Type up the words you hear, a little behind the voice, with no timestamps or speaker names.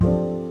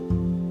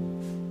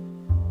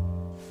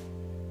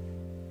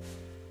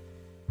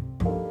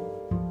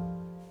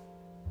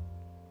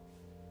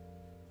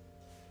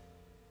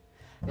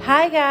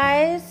Hi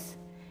guys,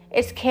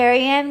 it's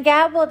Carrie Ann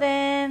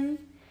Gabaldon.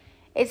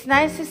 It's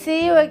nice to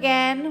see you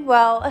again.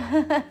 Well,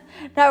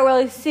 not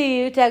really see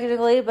you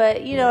technically,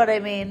 but you know what I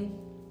mean.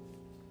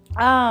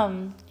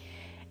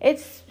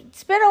 It's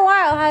been a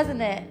while,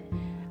 hasn't it?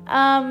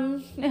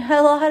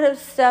 A lot of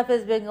stuff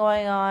has been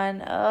going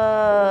on.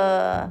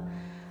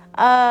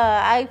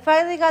 I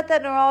finally got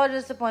that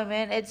neurologist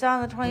appointment. It's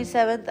on the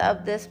 27th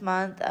of this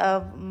month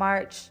of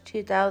March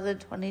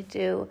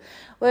 2022,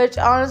 which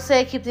honestly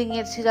I keep thinking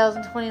it's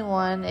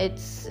 2021.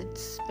 It's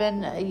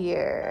been a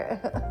year,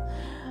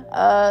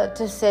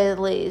 to say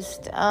the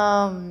least.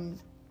 I'm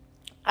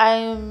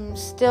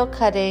still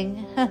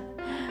cutting.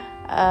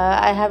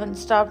 I haven't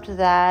stopped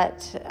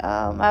that.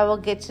 I will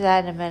get to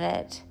that in a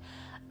minute.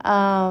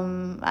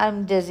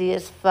 I'm dizzy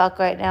as fuck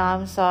right now.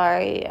 I'm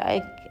sorry.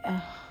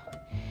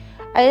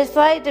 I just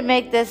like to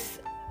make this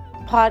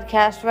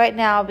podcast right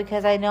now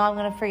because I know I'm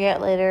going to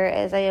forget later,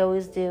 as I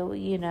always do.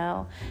 You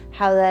know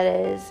how that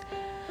is.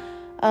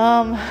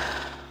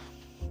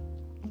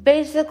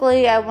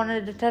 Basically, I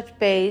wanted to touch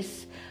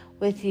base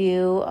with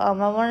you. I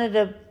wanted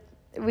to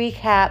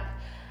recap.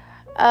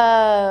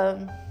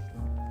 I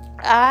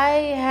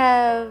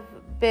have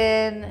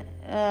been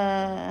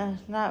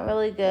not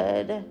really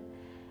good.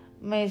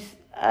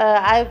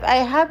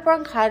 I have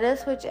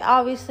bronchitis, which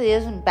obviously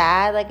isn't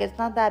bad. Like, it's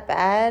not that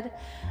bad.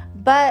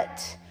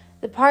 But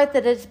the part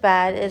that is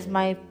bad is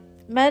my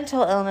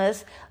mental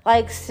illness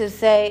likes to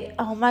say,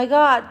 oh my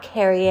God,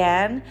 Carrie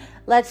Ann,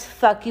 let's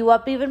fuck you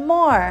up even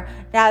more.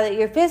 Now that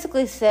you're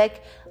physically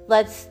sick,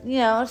 let's,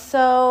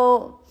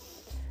 so,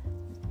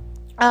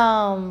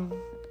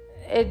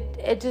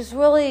 it just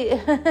really,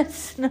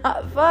 it's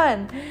not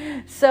fun.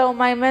 So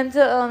my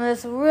mental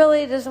illness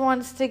really just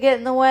wants to get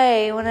in the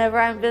way whenever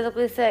I'm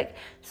physically sick.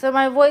 So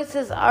my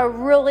voices are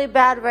really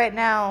bad right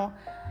now.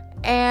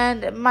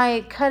 And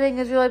my cutting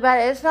is really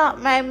bad. It's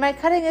not, my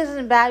cutting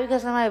isn't bad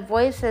because of my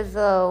voices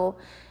though.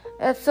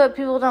 That's what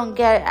people don't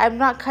get. I'm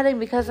not cutting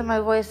because of my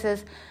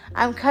voices.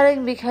 I'm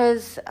cutting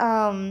because,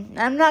 I'm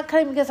not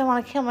cutting because I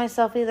want to kill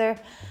myself either.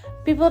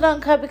 People don't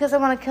cut because I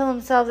want to kill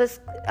themselves. It's,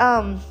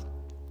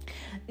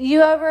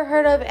 you ever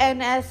heard of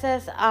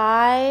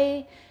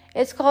NSSI?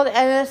 It's called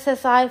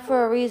NSSI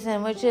for a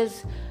reason, which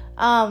is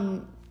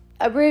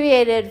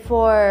abbreviated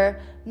for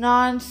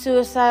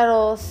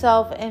non-suicidal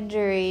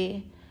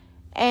self-injury.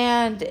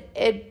 And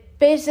it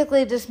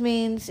basically just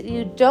means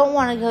you don't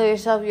want to kill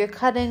yourself. You're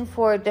cutting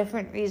for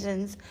different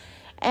reasons.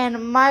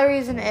 And my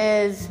reason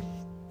is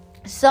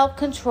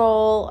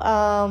self-control.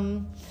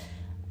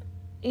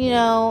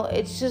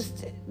 It's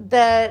just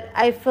that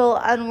I feel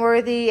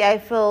unworthy. I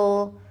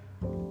feel...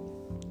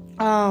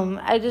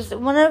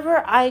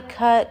 whenever I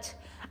cut,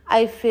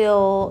 I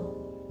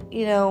feel,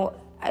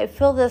 I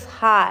feel this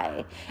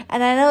high.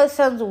 And I know it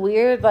sounds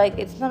weird, like,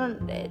 it's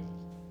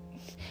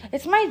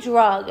it's my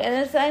drug.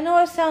 And I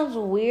know it sounds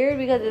weird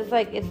because it's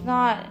like, it's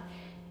not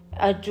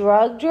a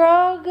drug,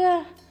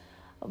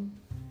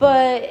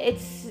 but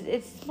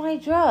it's my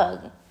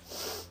drug.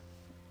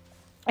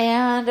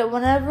 And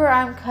whenever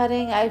I'm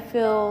cutting, I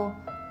feel,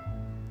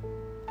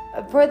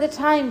 for the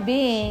time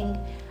being,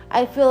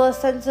 I feel a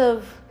sense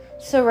of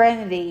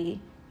serenity.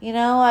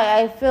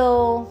 I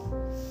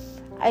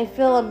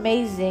feel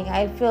amazing.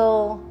 I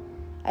feel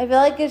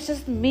like it's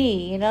just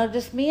me,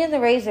 just me and the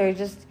razor.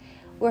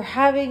 We're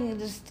having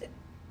just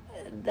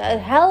a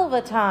hell of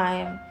a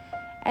time,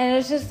 and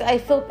it's just, I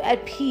feel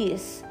at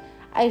peace.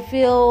 I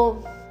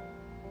feel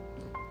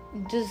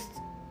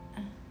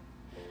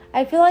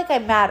like I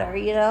matter,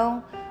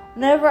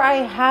 whenever I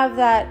have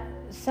that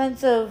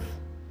sense of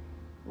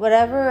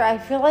whatever, I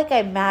feel like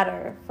I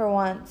matter for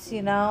once,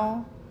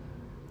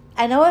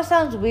 I know it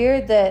sounds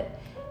weird that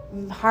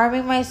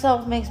harming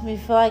myself makes me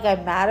feel like I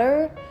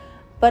matter,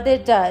 but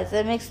it does.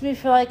 It makes me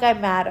feel like I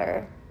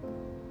matter.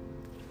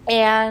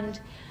 And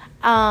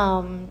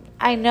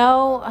I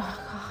know, oh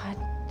God,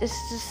 this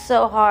is just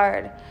so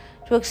hard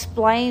to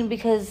explain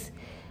because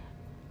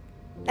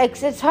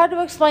it's hard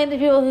to explain to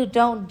people who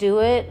don't do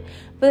it.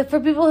 But for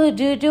people who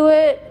do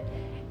it,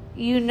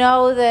 you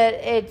know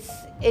that it's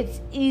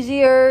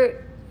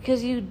easier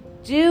because you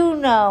do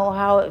know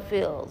how it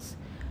feels.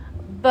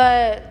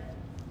 But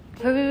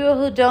for people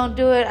who don't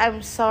do it,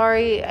 I'm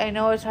sorry. I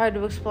know it's hard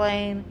to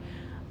explain.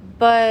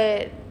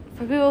 But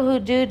for people who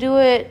do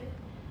it,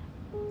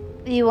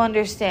 you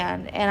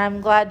understand. And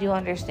I'm glad you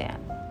understand.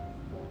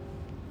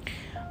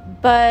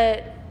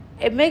 But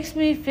it makes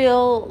me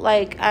feel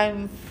like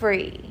I'm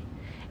free.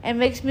 It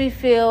makes me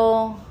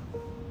feel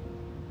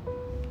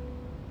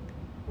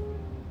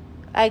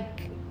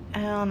like,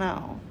 I don't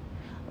know.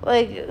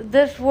 Like,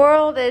 this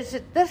world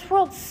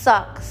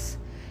sucks.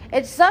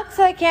 It sucks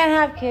that I can't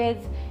have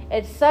kids.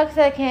 It sucks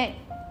that I can't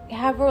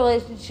have a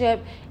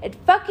relationship. It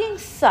fucking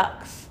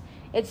sucks.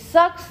 It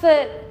sucks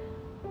that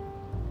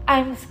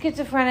I'm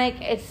schizophrenic.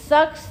 It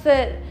sucks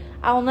that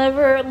I'll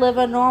never live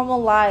a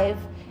normal life.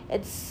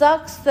 It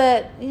sucks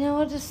that,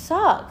 it just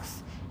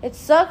sucks. It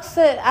sucks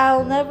that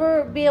I'll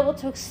never be able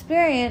to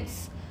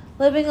experience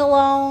living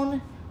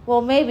alone. Well,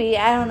 maybe,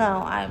 I don't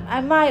know.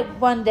 I might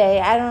one day,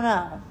 I don't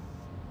know.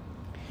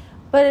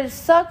 But it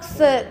sucks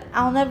that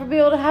I'll never be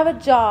able to have a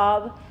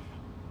job.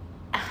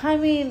 I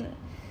mean,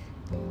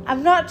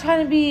 I'm not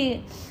trying to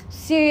be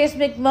serious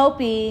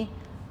McMopey,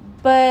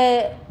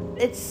 but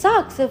it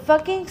sucks. It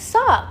fucking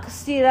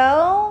sucks, you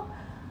know?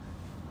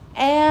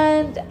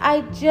 And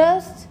I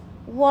just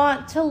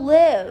want to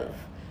live.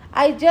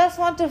 I just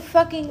want to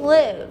fucking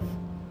live.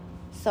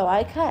 So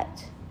I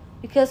cut.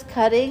 Because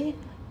cutting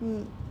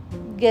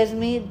gives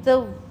me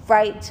the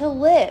right to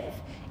live.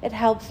 It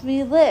helps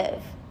me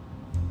live.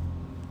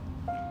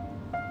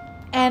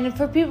 And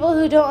for people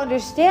who don't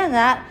understand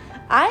that,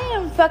 I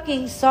am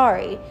fucking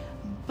sorry.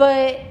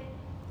 But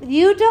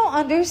you don't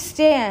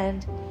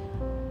understand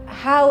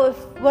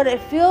what it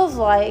feels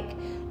like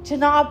to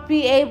not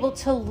be able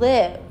to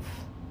live.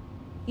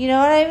 You know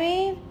what I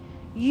mean?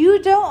 You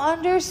don't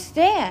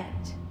understand.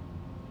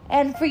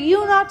 And for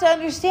you not to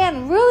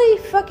understand really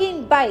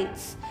fucking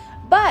bites.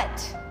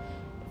 But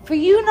for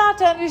you not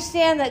to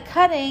understand that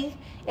cutting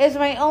is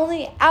my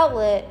only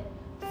outlet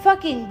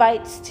fucking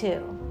bites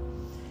too.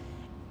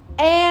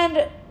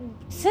 And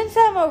since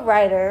I'm a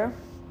writer,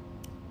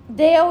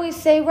 they always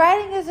say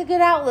writing is a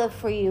good outlet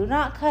for you,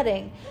 not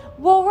cutting.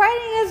 Well,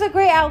 writing is a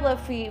great outlet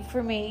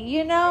for me.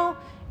 You know,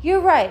 you're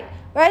right.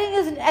 Writing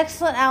is an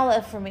excellent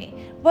outlet for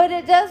me. But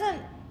it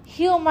doesn't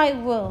heal my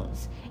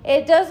wounds.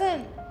 It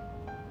doesn't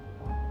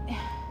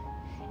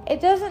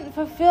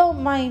fulfill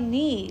my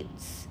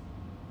needs.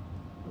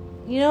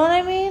 You know what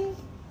I mean?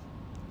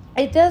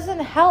 It doesn't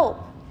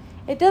help.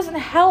 It doesn't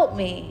help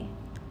me.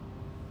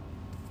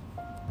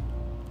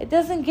 It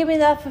doesn't give me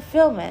that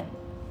fulfillment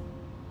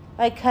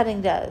like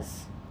cutting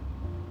does.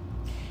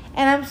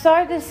 And I'm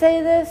sorry to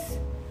say this.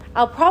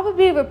 I'll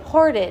probably be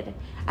reported.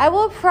 I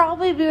will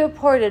probably be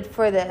reported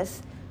for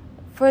this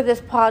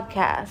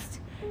podcast.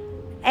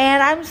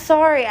 And I'm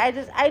sorry. I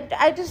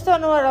just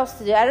don't know what else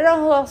to do. I don't know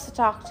who else to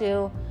talk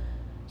to.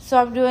 So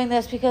I'm doing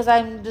this because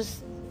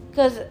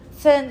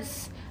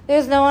since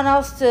there's no one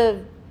else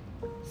to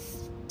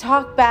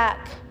talk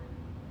back,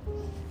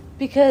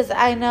 because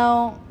I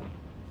know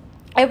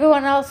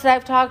everyone else that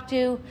I've talked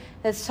to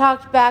that's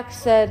talked back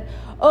said,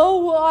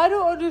 oh, well, I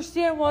don't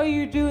understand why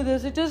you do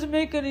this. It doesn't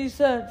make any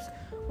sense.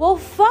 Well,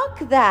 fuck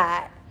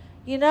that.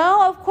 You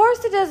know, of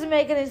course it doesn't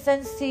make any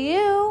sense to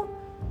you.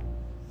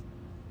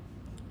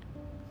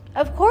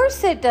 Of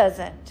course it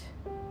doesn't.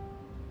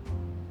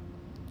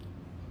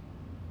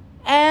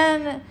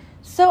 And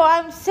so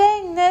I'm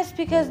saying this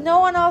because no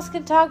one else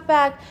can talk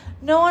back.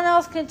 No one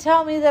else can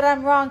tell me that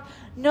I'm wrong.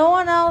 No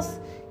one else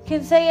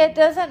can say it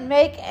doesn't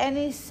make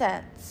any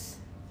sense.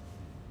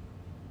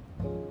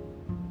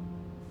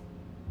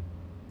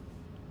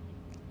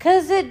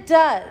 Because it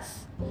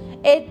does.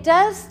 It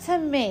does to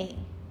me.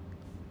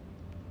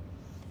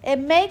 It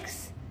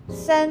makes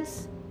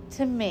sense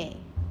to me.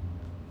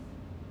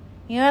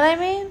 You know what I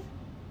mean?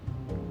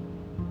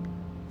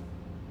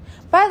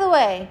 By the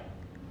way,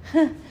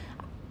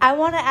 I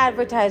want to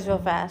advertise real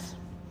fast.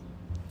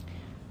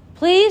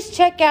 Please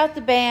check out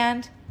the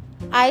band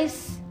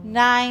Ice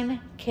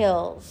Nine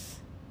Kills.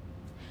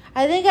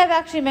 I think I've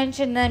actually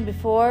mentioned them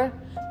before,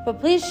 but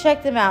please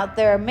check them out.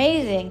 They're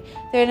amazing.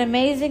 They're an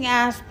amazing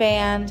ass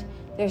band.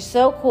 They're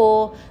so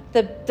cool.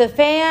 The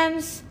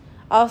fans,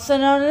 also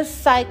known as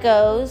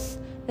Psychos,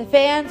 the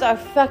fans are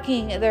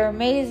they're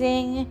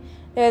amazing.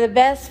 They're the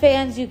best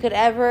fans you could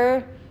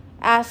ever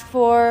ask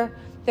for.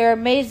 They're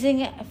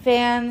amazing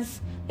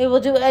fans. They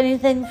will do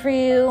anything for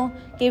you.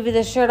 Give you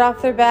the shirt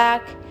off their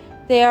back.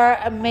 They are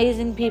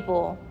amazing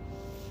people.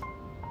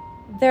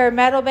 They're a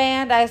metal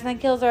band. Ice Nine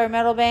Kills are a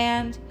metal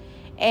band.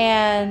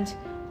 And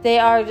they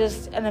are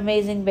just an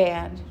amazing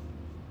band.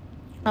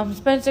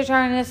 Spencer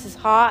Charnas is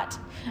hot.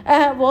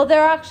 Well,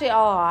 they're actually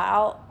all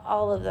hot.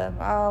 All of them.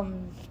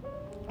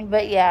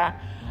 But yeah.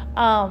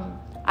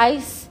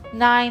 Ice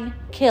Nine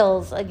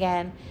Kills,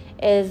 again,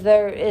 is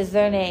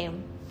their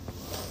name.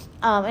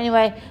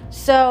 Anyway,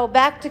 so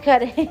back to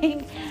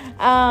cutting.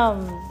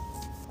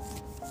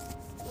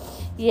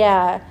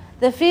 Yeah,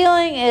 the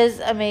feeling is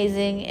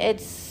amazing.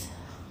 It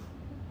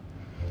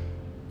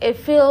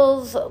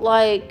feels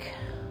like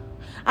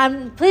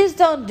please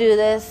don't do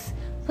this.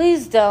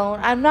 Please don't.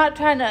 I'm not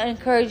trying to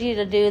encourage you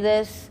to do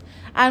this.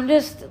 I'm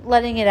just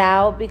letting it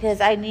out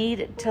because I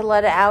need to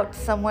let it out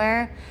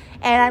somewhere.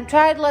 And I've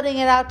tried letting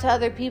it out to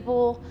other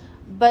people,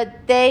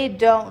 but they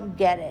don't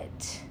get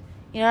it.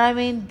 You know what I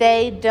mean?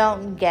 They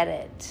don't get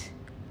it.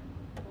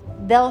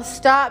 They'll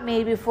stop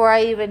me before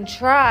I even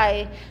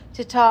try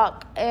to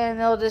talk, and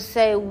they'll just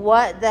say,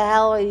 what the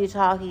hell are you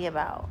talking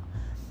about?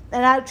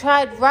 And I've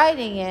tried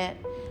writing it,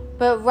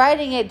 but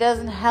writing it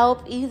doesn't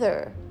help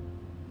either.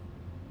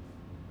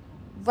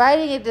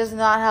 Writing it does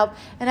not help.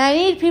 And I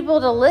need people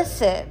to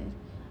listen,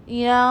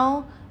 you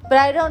know? But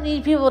I don't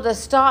need people to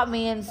stop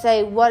me and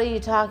say, what are you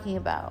talking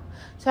about?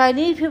 So I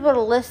need people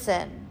to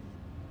listen.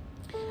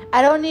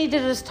 I don't need to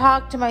just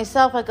talk to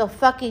myself like a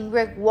fucking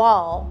brick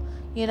wall,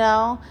 you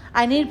know?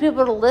 I need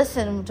people to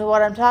listen to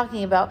what I'm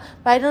talking about.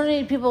 But I don't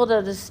need people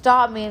to just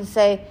stop me and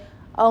say,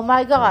 oh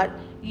my God,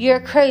 you're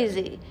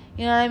crazy.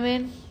 You know what I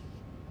mean?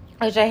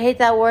 which I hate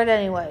that word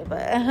anyway,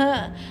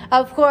 but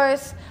of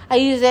course, I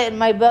use it in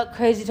my book,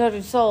 Crazy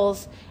Tortured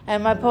Souls,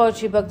 and my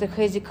poetry book, The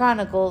Crazy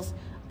Chronicles,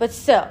 but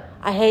still,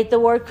 I hate the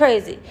word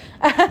crazy.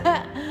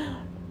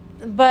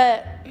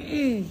 But,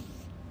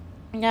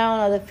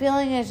 no, the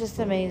feeling is just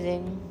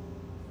amazing.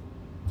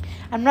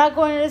 I'm not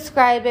going to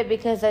describe it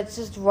because that's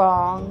just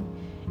wrong.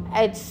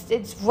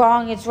 It's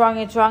wrong. It's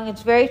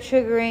very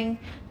triggering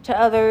to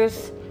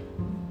others,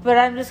 but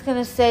I'm just going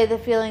to say the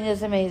feeling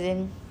is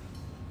amazing.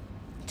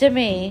 To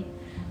me,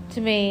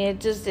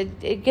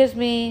 it gives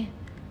me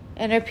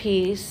inner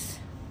peace,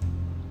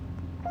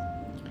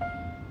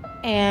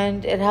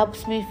 and it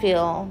helps me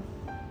feel,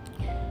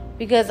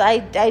 because I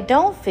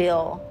don't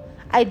feel,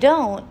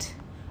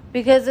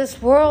 because this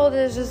world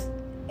is just,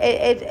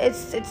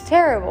 it's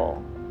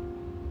terrible.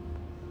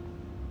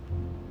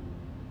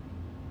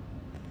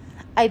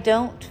 I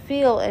don't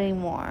feel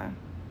anymore,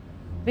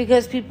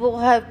 because people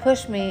have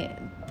pushed me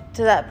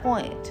to that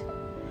point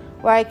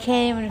where I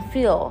can't even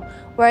feel,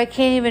 where I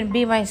can't even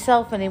be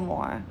myself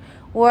anymore,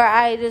 where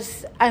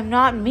I'm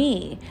not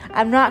me.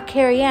 I'm not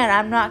Carrie Ann.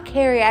 I'm not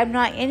Carrie. I'm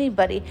not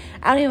anybody.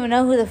 I don't even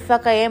know who the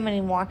fuck I am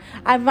anymore.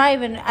 I'm not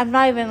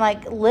even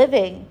like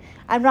living.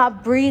 I'm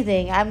not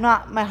breathing.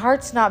 My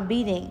heart's not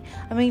beating.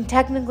 I mean,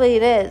 technically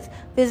it is.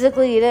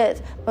 Physically it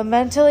is. But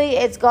mentally,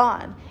 it's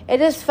gone.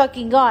 It is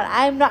fucking gone.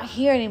 I am not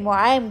here anymore.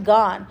 I am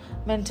gone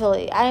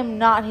mentally. I am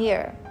not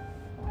here.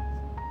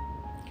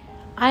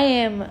 I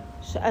am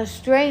a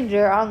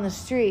stranger on the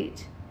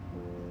street,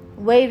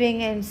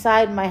 waving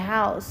inside my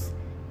house,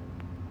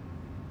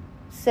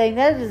 saying,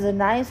 that is a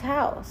nice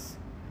house.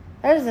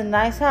 That is a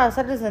nice house.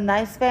 That is a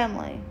nice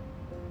family.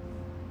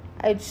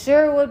 It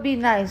sure would be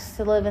nice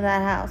to live in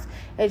that house.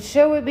 It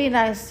sure would be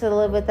nice to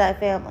live with that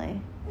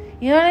family.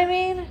 You know what I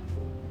mean?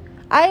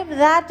 I am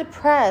that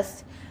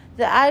depressed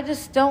that I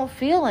just don't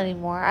feel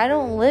anymore. I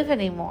don't live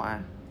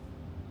anymore.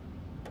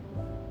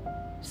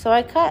 So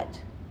I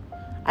cut.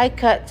 I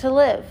cut to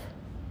live.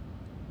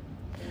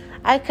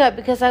 I cut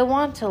because I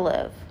want to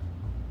live.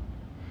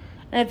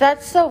 And if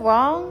that's so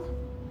wrong,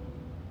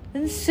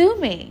 then sue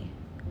me.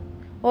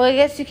 Well, I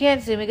guess you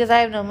can't sue me because I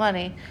have no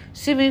money.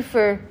 Sue me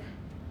for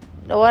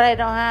what I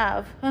don't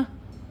have.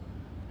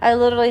 I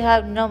literally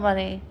have no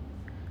money.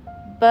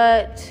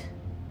 But,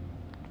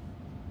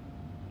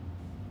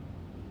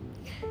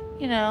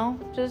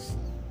 just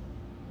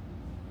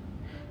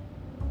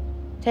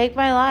take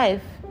my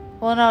life.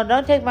 Well, no,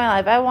 don't take my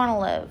life. I want to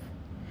live.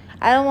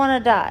 I don't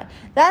want to die.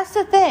 That's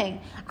the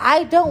thing.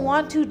 I don't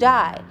want to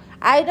die.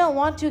 I don't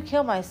want to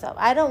kill myself.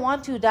 I don't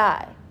want to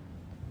die.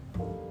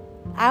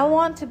 I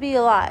want to be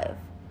alive.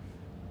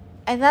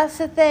 And that's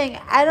the thing.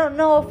 I don't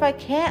know if I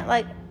can't,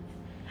 I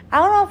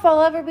don't know if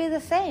I'll ever be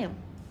the same.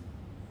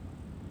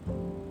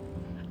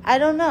 I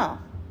don't know.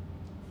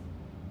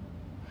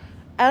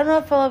 I don't know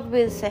if I'll ever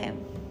be the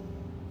same.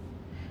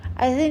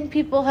 I think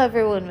people have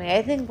ruined me.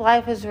 I think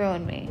life has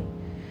ruined me.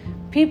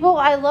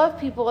 I love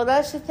people. And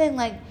that's the thing,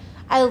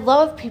 I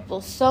love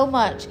people so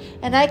much.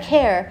 And I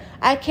care.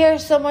 I care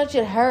so much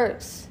it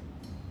hurts.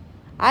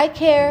 I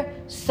care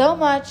so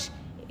much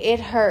it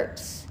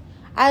hurts.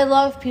 I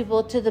love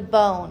people to the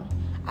bone.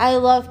 I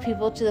love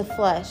people to the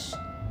flesh.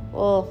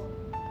 Well,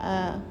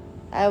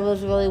 that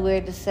was really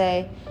weird to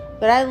say.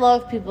 But I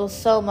love people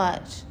so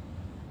much.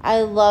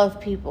 I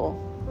love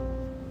people.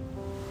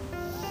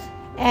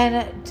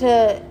 And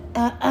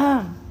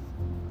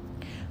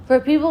for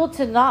people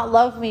to not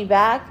love me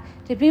back,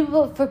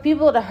 for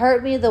people to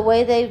hurt me the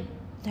way they've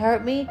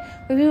hurt me,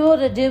 for people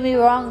to do me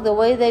wrong the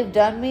way they've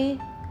done me,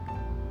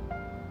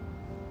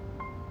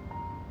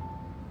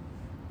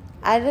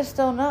 I just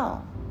don't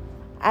know.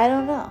 I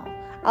don't know.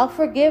 I'll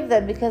forgive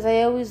them because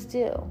I always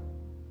do.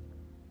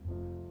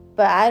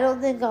 But I don't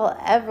think I'll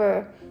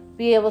ever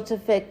be able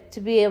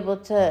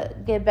to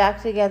get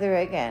back together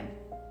again.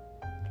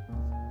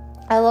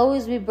 I'll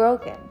always be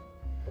broken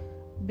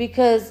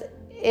because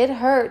it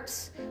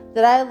hurts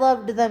that I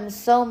loved them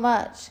so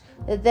much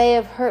that they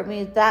have hurt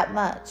me that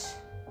much.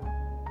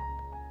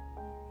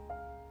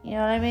 You know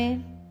what I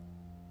mean?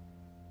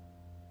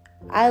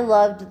 I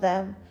loved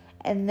them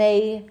and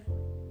they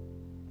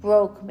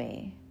broke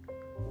me.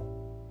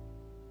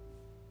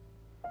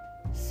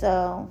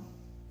 So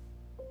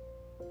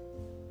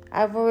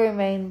I will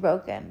remain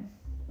broken.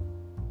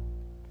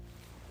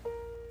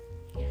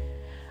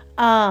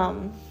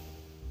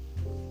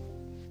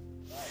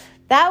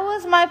 That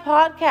was my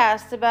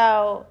podcast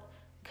about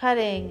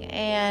cutting,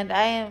 and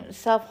I am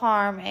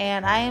self-harm,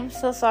 and I am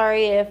so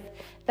sorry if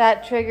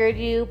that triggered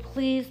you.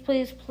 Please,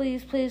 please,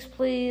 please, please,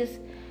 please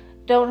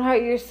don't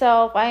hurt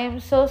yourself. I am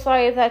so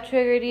sorry if that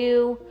triggered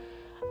you.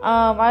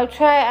 I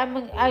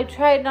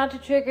tried not to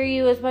trigger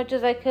you as much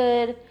as I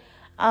could.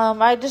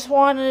 I just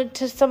wanted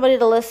somebody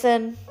to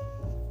listen,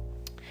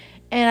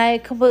 and I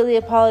completely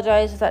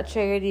apologize if that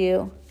triggered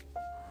you.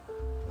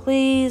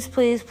 Please,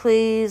 please,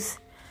 please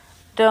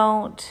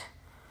don't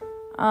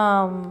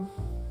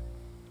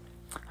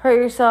hurt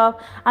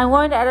yourself. I'm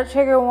going to add a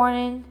trigger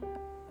warning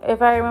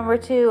if I remember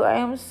to. I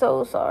am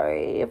so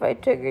sorry if I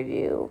triggered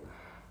you.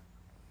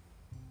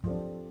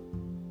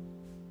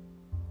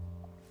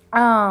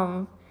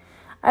 I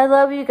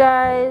love you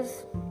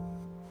guys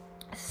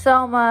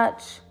so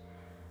much.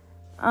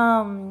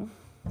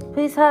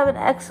 Please have an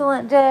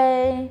excellent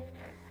day,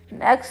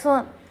 an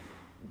excellent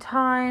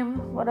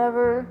time,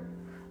 whatever.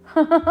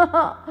 I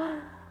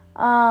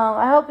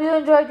hope you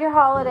enjoyed your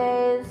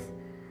holidays.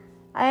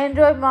 I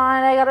enjoyed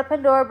mine. I got a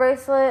Pandora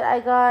bracelet. I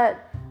got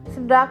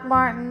some Doc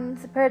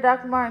Martens, a pair of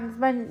Doc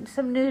Martens,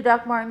 some new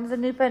Doc Martens, a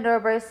new Pandora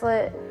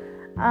bracelet.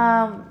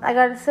 I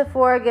got a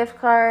Sephora gift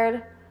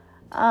card.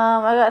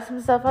 I got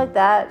some stuff like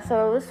that,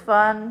 so it was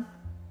fun.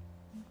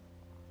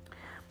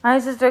 My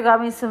sister got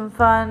me some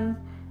fun,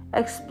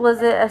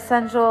 explicit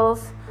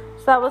essentials,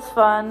 so that was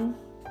fun.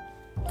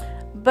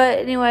 But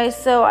anyway,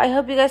 so I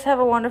hope you guys have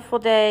a wonderful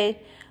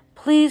day.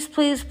 Please,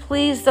 please,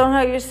 please don't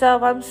hurt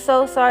yourself. I'm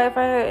so sorry if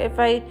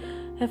I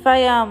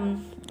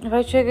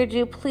triggered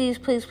you. Please,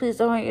 please, please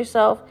don't hurt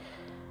yourself.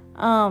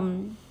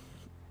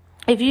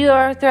 If you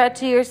are a threat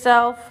to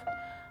yourself,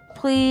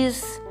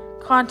 please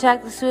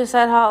contact the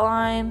suicide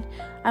hotline.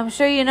 I'm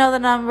sure you know the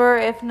number.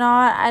 If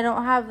not, I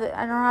don't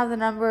have the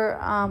number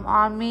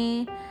on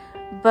me,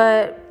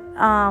 but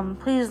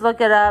please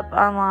look it up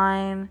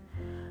online.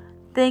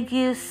 Thank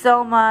you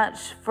so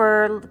much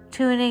for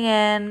tuning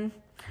in.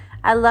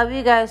 I love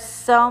you guys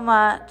so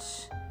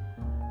much.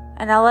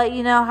 And I'll let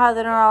you know how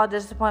the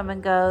neurologist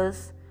appointment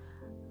goes.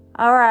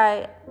 All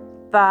right.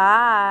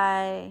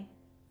 Bye.